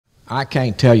I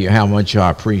can't tell you how much I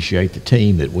appreciate the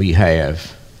team that we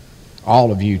have,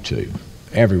 all of you two,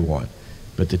 everyone,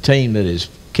 but the team that has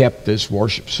kept this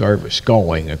worship service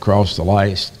going across the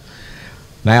last,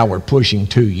 now we're pushing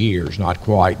 2 years, not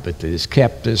quite, but that has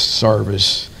kept this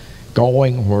service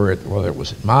going, whether it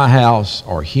was at my house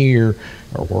or here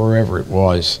or wherever it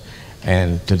was.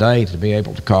 And today, to be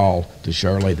able to call to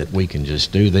Shirley that we can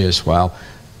just do this while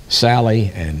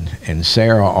Sally and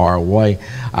Sarah are away,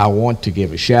 I want to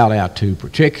give a shout out to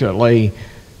particularly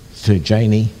to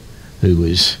Janie, who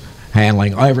is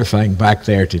handling everything back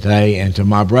there today, and to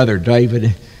my brother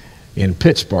David in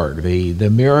Pittsburgh. The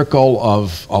miracle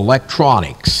of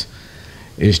electronics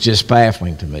is just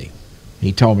baffling to me.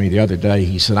 He told me the other day,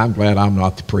 he said, I'm glad I'm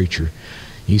not the preacher.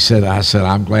 I said,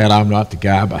 I'm glad I'm not the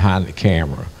guy behind the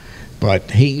camera.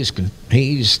 But he's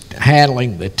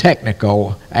handling the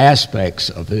technical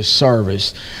aspects of this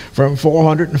service from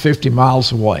 450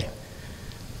 miles away.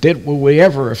 Would we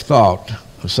ever have thought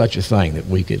of such a thing, that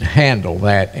we could handle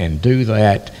that and do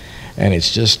that? And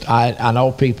it's just, I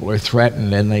know people are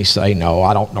threatened and they say, no,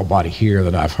 nobody here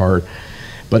that I've heard.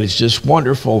 But it's just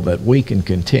wonderful that we can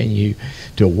continue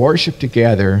to worship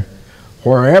together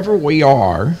wherever we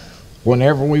are,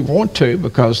 whenever we want to,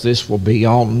 because this will be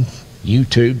on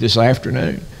YouTube this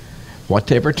afternoon,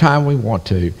 whatever time we want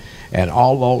to. And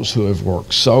all those who have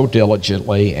worked so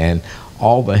diligently, and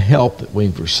all the help that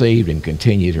we've received and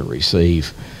continue to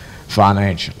receive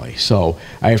financially. So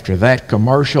after that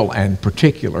commercial and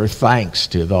particular thanks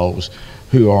to those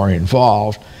who are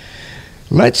involved,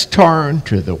 let's turn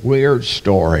to the weird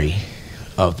story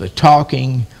of the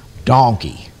talking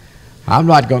donkey. I'm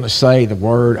not going to say the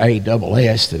word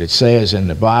ASS that it says in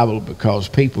the Bible, because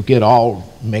people get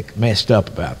all messed up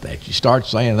about that. You start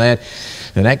saying that,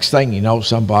 the next thing you know,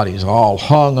 somebody's all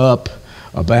hung up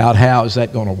about how is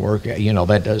that going to work. You know,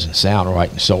 that doesn't sound right,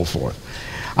 and so forth.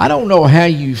 I don't know how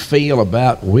you feel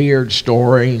about weird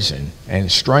stories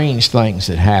and strange things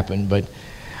that happen, but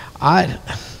I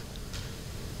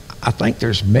think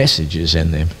there's messages in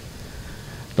them.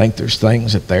 I think there's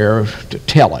things that they're to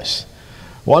tell us.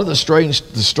 One of the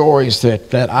stories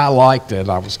that I like, that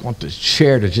I was going to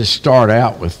share to just start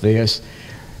out with this,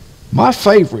 my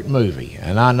favorite movie,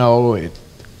 and I know it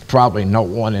probably no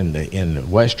one in the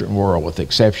Western world, with the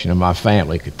exception of my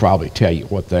family, could probably tell you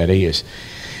what that is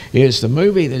the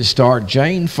movie that starred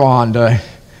Jane Fonda,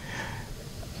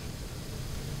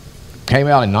 came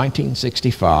out in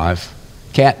 1965,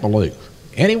 Cat Ballou.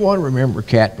 Anyone remember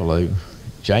Cat Ballou?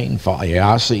 Jane Fonda, yeah,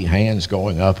 I see hands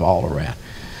going up all around.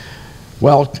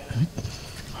 Well,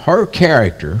 her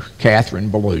character,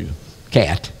 Catherine Ballou,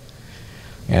 Cat,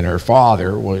 and her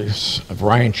father was a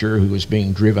rancher who was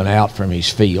being driven out from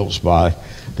his fields by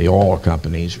the oil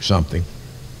companies or something.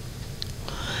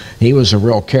 He was a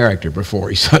real character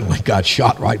before he suddenly got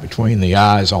shot right between the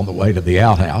eyes on the way to the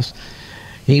outhouse.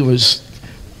 He was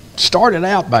started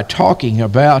out by talking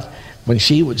about when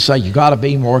she would say, you got to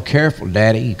be more careful,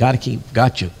 Daddy. You got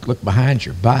to look behind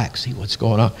your back, see what's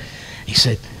going on. He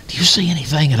said, do you see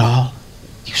anything at all?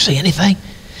 Do you see anything?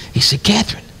 He said,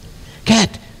 Catherine,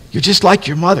 Cat, you're just like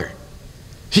your mother.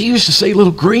 She used to see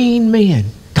little green men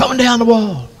coming down the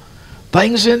wall,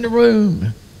 things in the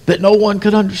room that no one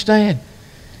could understand.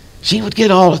 She would get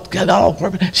all.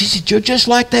 She said, you're just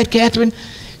like that, Catherine.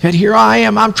 And here I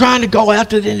am. I'm trying to go out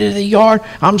to the end of the yard.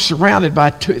 I'm surrounded by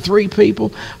 3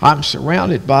 people. I'm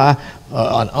surrounded by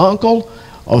an uncle,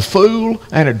 a fool,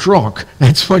 and a drunk.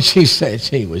 That's what she said.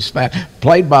 She was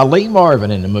played by Lee Marvin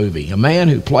in the movie, a man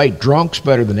who played drunks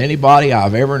better than anybody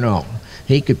I've ever known.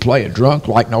 He could play a drunk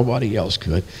like nobody else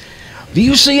could. Do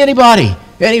you see anybody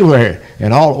anywhere?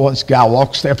 And all at once, guy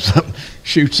walks, steps up,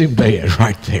 shoots him dead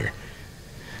right there.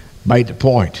 Made the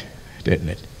point, didn't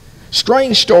it?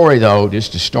 Strange story, though,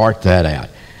 just to start that out.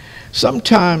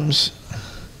 Sometimes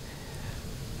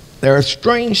there are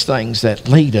strange things that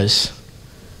lead us,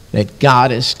 that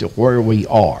guide us to where we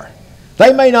are.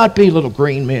 They may not be little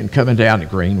green men coming down the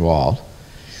green wall.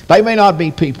 They may not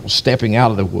be people stepping out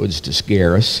of the woods to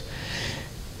scare us.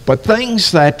 But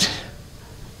things that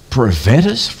prevent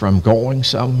us from going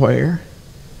somewhere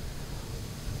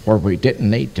where we didn't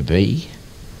need to be,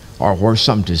 or where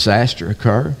some disaster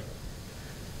occurred.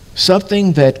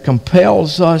 Something that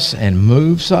compels us and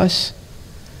moves us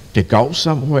to go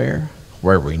somewhere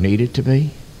where we needed to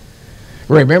be.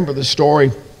 Remember the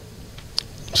story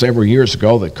several years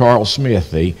ago that Carl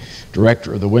Smith, the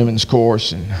director of the women's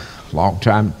course and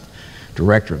longtime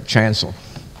director of chancel,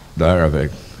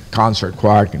 the concert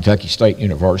choir at Kentucky State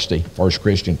University, First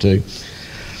Christian too,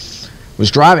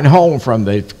 was driving home from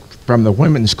the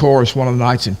women's chorus one of the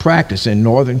nights in practice in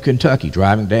northern Kentucky,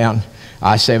 driving down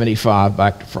I-75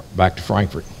 back to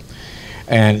Frankfort.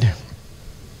 And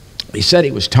he said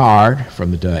he was tired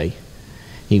from the day.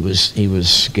 He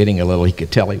was getting a little, he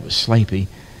could tell he was sleepy,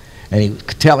 and he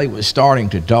could tell he was starting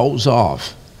to doze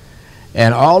off.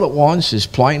 And all at once, as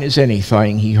plain as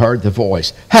anything, he heard the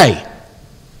voice, "Hey!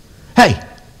 Hey!"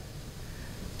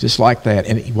 Just like that.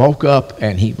 And he woke up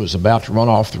and he was about to run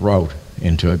off the road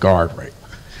into a guardrail.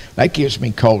 That gives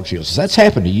me cold chills. That's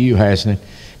happened to you, hasn't it?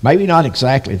 Maybe not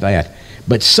exactly that,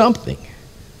 but something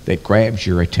that grabs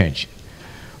your attention.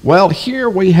 Well, here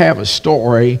we have a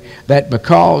story that,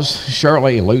 because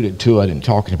Shirley alluded to it in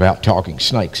talking about talking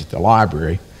snakes at the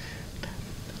library,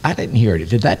 I didn't hear it.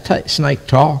 Did that snake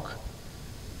talk?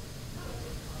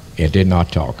 It did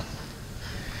not talk.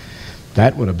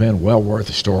 That would have been well worth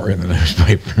a story in the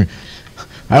newspaper.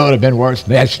 That would have been worth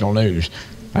national news.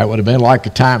 That would have been like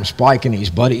the time Spike and his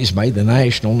buddies made the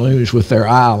national news with their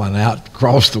island out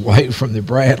across the way from the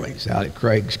Bradleys out at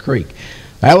Craig's Creek.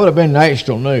 That would have been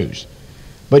national news.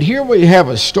 But here we have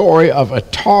a story of a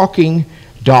talking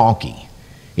donkey.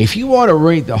 If you want to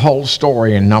read the whole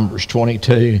story in Numbers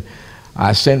 22,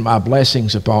 I send my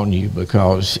blessings upon you,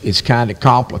 because it's kind of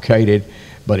complicated,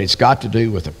 but it's got to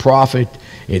do with the prophet.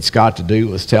 It's got to do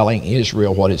with telling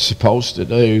Israel what it's supposed to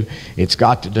do. It's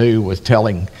got to do with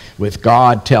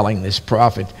God telling this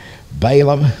prophet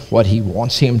Balaam what he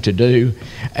wants him to do,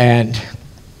 and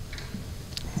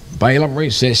Balaam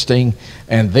resisting,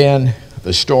 and then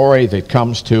the story that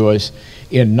comes to us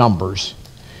in Numbers.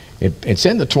 It's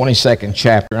in the 22nd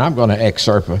chapter, and I'm going to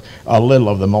excerpt a little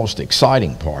of the most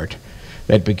exciting part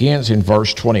that begins in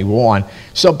verse 21.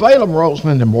 So Balaam rose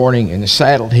in the morning and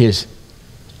saddled his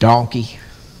donkey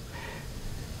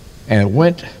and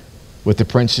went with the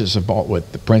princes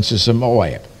of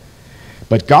Moab.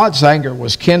 But God's anger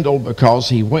was kindled because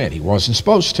he went. He wasn't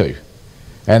supposed to.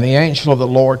 And the angel of the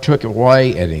Lord took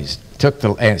away, and he took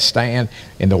the stand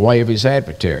in the way of his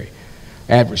adversary.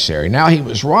 Now he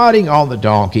was riding on the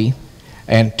donkey,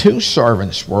 and 2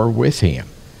 servants were with him.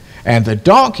 And the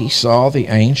donkey saw the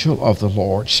angel of the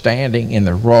Lord standing in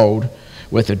the road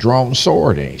with a drawn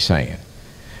sword in his hand.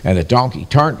 And the donkey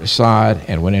turned aside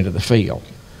and went into the field.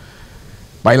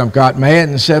 Balaam got mad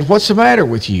and said, "What's the matter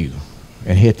with you?"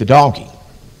 and hit the donkey.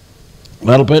 A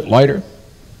little bit later,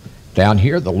 down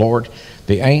here, the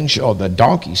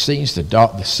donkey sees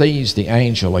the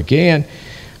angel again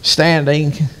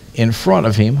standing in front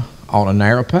of him on a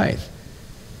narrow path.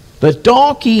 The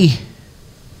donkey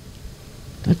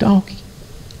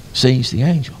sees the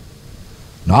angel.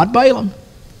 Not Balaam,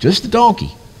 just the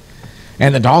donkey.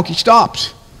 And the donkey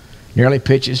stops, nearly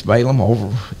pitches Balaam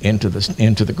over into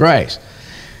the grass.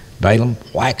 Balaam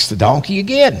whacks the donkey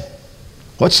again.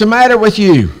 "What's the matter with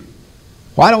you?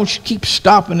 Why don't you keep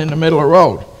stopping in the middle of the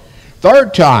road?"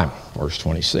 Third time, verse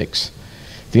 26.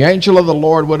 The angel of the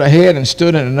Lord went ahead and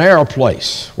stood in a narrow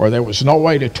place where there was no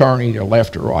way to turn either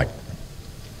left or right.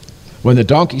 When the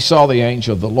donkey saw the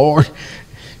angel of the Lord,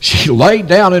 she laid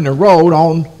down in the road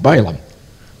on Balaam.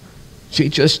 She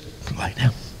just laid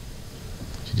down.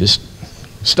 She just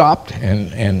stopped,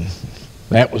 and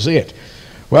that was it.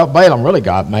 Well, Balaam really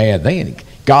got mad then. He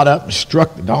got up and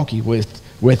struck the donkey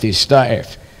with his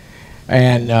staff.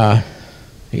 And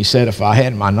he said, "If I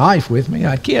had my knife with me,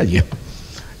 I'd kill you."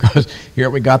 Because here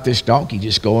we got this donkey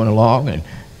just going along, and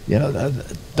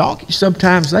the donkeys,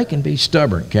 sometimes they can be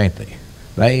stubborn, can't they?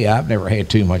 I've never had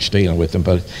too much dealing with them,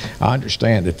 but I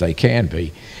understand that they can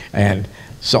be. And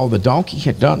so the donkey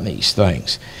had done these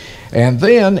things. And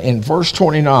then in verse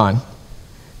 29,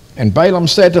 and Balaam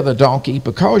said to the donkey,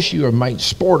 "Because you have made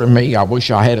sport of me, I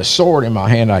wish I had a sword in my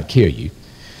hand, I'd kill you."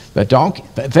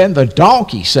 Then the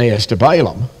donkey says to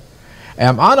Balaam,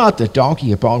 "Am I not the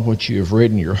donkey upon which you have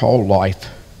ridden your whole life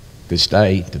this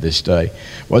day to this day?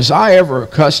 Was I ever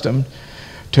accustomed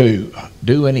to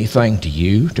do anything to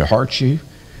you, to hurt you?"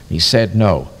 He said,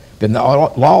 "No." Then the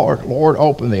Lord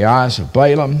opened the eyes of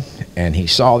Balaam, and he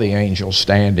saw the angel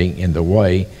standing in the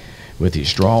way with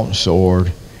his drawn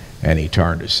sword, and he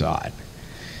turned aside.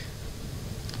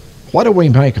 What do we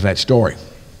make of that story?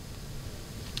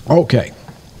 Okay,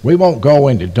 we won't go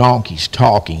into donkeys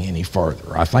talking any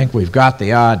further. I think we've got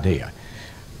the idea.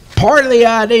 Part of the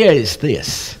idea is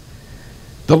this: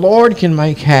 the Lord can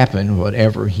make happen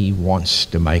whatever he wants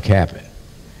to make happen.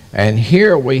 And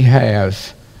here we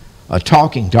have a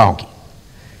talking donkey.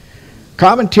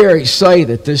 Commentaries say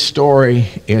that this story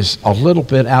is a little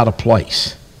bit out of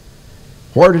place.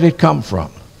 Where did it come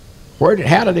from?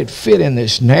 How did it fit in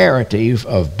this narrative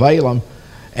of Balaam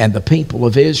and the people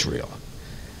of Israel?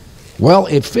 Well,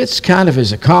 it fits kind of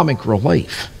as a comic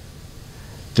relief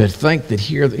to think that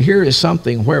here is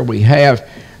something where we have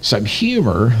some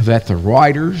humor that the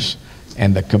writers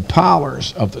And the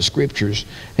compilers of the Scriptures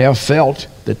have felt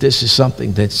that this is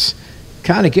something that's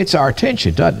kind of gets our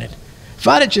attention, doesn't it? If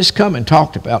I'd have just come and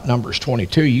talked about Numbers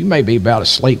 22, you may be about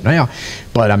asleep now,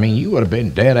 but I mean, you would have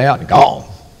been dead out and gone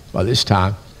by this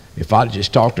time if I'd have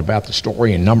just talked about the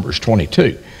story in Numbers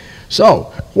 22.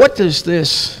 So, what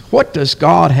does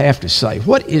God have to say?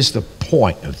 What is the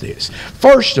point of this?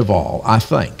 First of all, I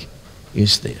think,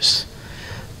 is this.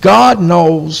 God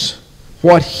knows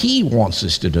what He wants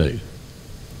us to do,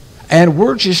 and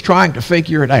we're just trying to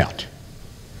figure it out.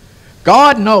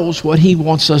 God knows what He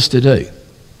wants us to do,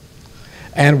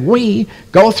 and we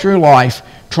go through life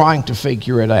trying to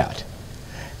figure it out.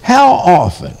 How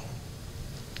often,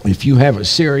 if you have a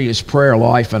serious prayer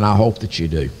life, and I hope that you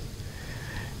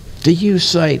do you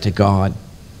say to God,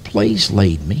 please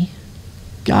lead me,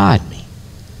 guide me?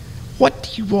 What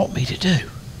do you want me to do?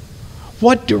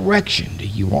 What direction do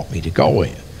you want me to go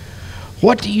in?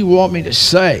 What do you want me to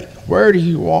say? Where do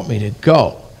you want me to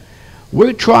go?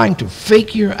 We're trying to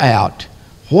figure out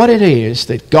what it is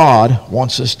that God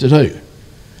wants us to do.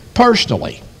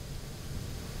 Personally,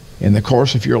 in the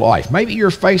course of your life. Maybe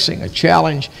you're facing a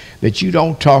challenge that you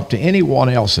don't talk to anyone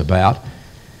else about,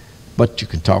 but you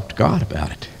can talk to God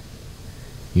about it.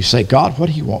 You say, God, what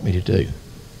do you want me to do?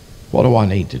 What do I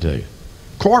need to do?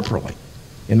 Corporally,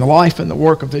 in the life and the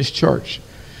work of this church.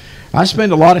 I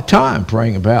spend a lot of time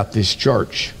praying about this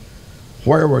church,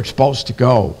 where we're supposed to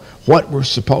go, what we're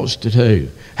supposed to do,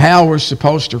 how we're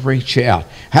supposed to reach out,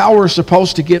 how we're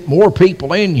supposed to get more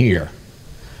people in here,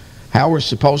 how we're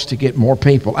supposed to get more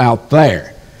people out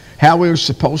there, how we're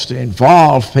supposed to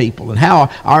involve people, and how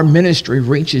our ministry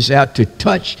reaches out to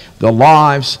touch the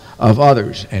lives of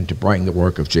others and to bring the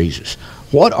work of Jesus.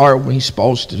 What are we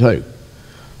supposed to do?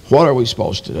 What are we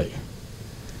supposed to do?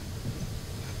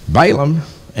 Balaam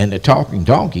and the talking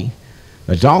donkey,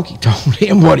 the donkey told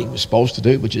him what he was supposed to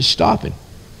do, but just stop him.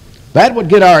 That would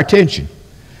get our attention.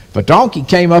 If a donkey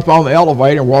came up on the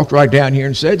elevator and walked right down here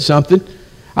and said something,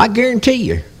 I guarantee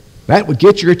you, that would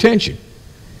get your attention.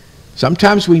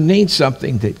 Sometimes we need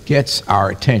something that gets our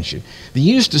attention. They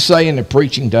used to say in the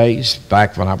preaching days,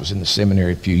 back when I was in the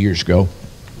seminary a few years ago,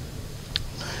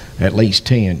 at least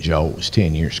 10, Joe, it was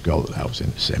 10 years ago that I was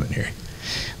in the seminary,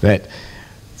 that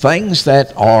things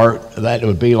that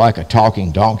would be like a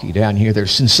talking donkey down here, they're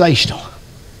sensational.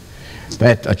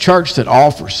 That a church that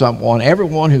offers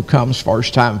everyone who comes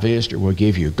first-time visitor will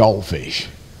give you a goldfish.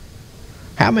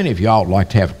 How many of y'all would like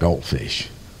to have a goldfish?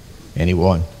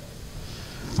 Anyone?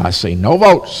 I see no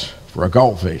votes for a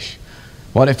goldfish.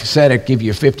 What if it said it'd give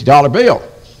you a $50 bill?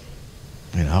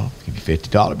 You know, give you a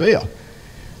 $50 bill.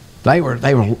 They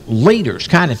were leaders,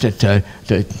 kind of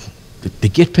to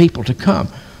get people to come.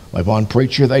 Like one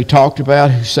preacher they talked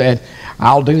about who said,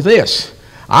 I'll do this.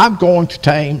 I'm going to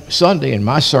name, Sunday in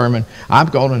my sermon, I'm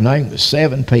going to name the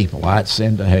 7 people I'd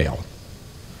send to hell.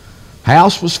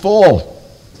 House was full.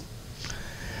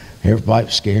 Everybody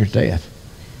was scared to death.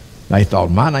 They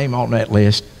thought, my name on that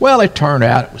list. Well, it turned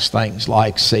out it was things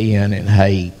like sin and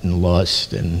hate and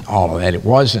lust and all of that. It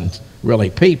wasn't really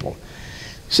people.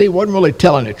 See, it wasn't really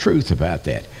telling the truth about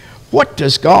that. What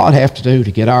does God have to do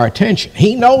to get our attention?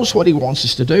 He knows what He wants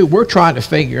us to do. We're trying to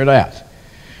figure it out.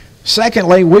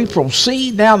 Secondly, we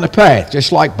proceed down the path,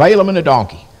 just like Balaam and the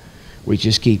donkey. We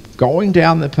just keep going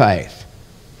down the path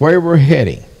where we're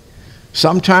heading.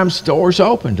 Sometimes the doors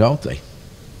open, don't they?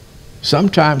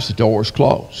 Sometimes the doors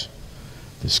close.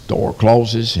 This door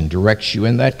closes and directs you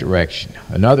in that direction,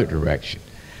 another direction.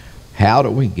 How do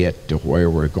we get to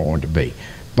where we're going to be?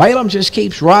 Balaam just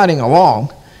keeps riding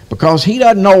along because he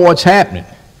doesn't know what's happening.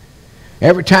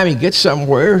 Every time he gets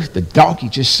somewhere, the donkey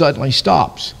just suddenly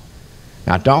stops.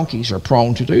 Now, donkeys are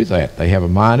prone to do that. They have a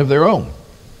mind of their own.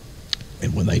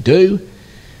 And when they do,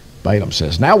 Balaam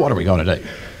says, now what are we going to do?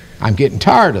 I'm getting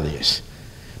tired of this.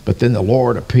 But then the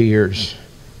Lord appears,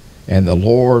 and the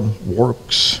Lord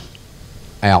works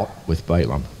out with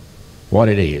Balaam what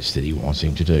it is that He wants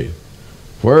him to do,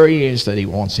 where He is that He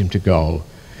wants him to go,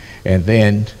 and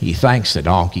then he thanks the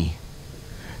donkey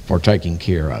for taking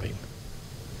care of him.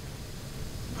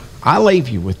 I leave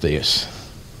you with this.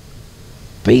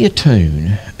 Be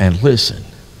attuned and listen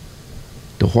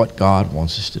to what God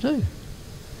wants us to do,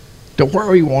 to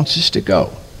where He wants us to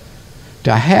go,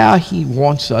 to how He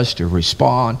wants us to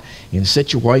respond in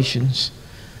situations,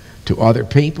 to other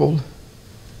people,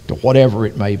 to whatever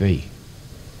it may be.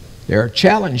 There are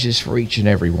challenges for each and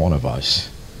every one of us.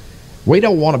 We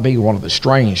don't want to be one of the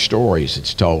strange stories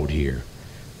that's told here,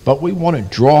 but we want to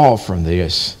draw from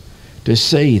this to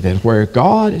see that where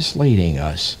God is leading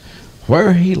us,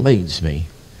 where He leads me,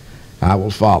 I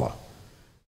will follow.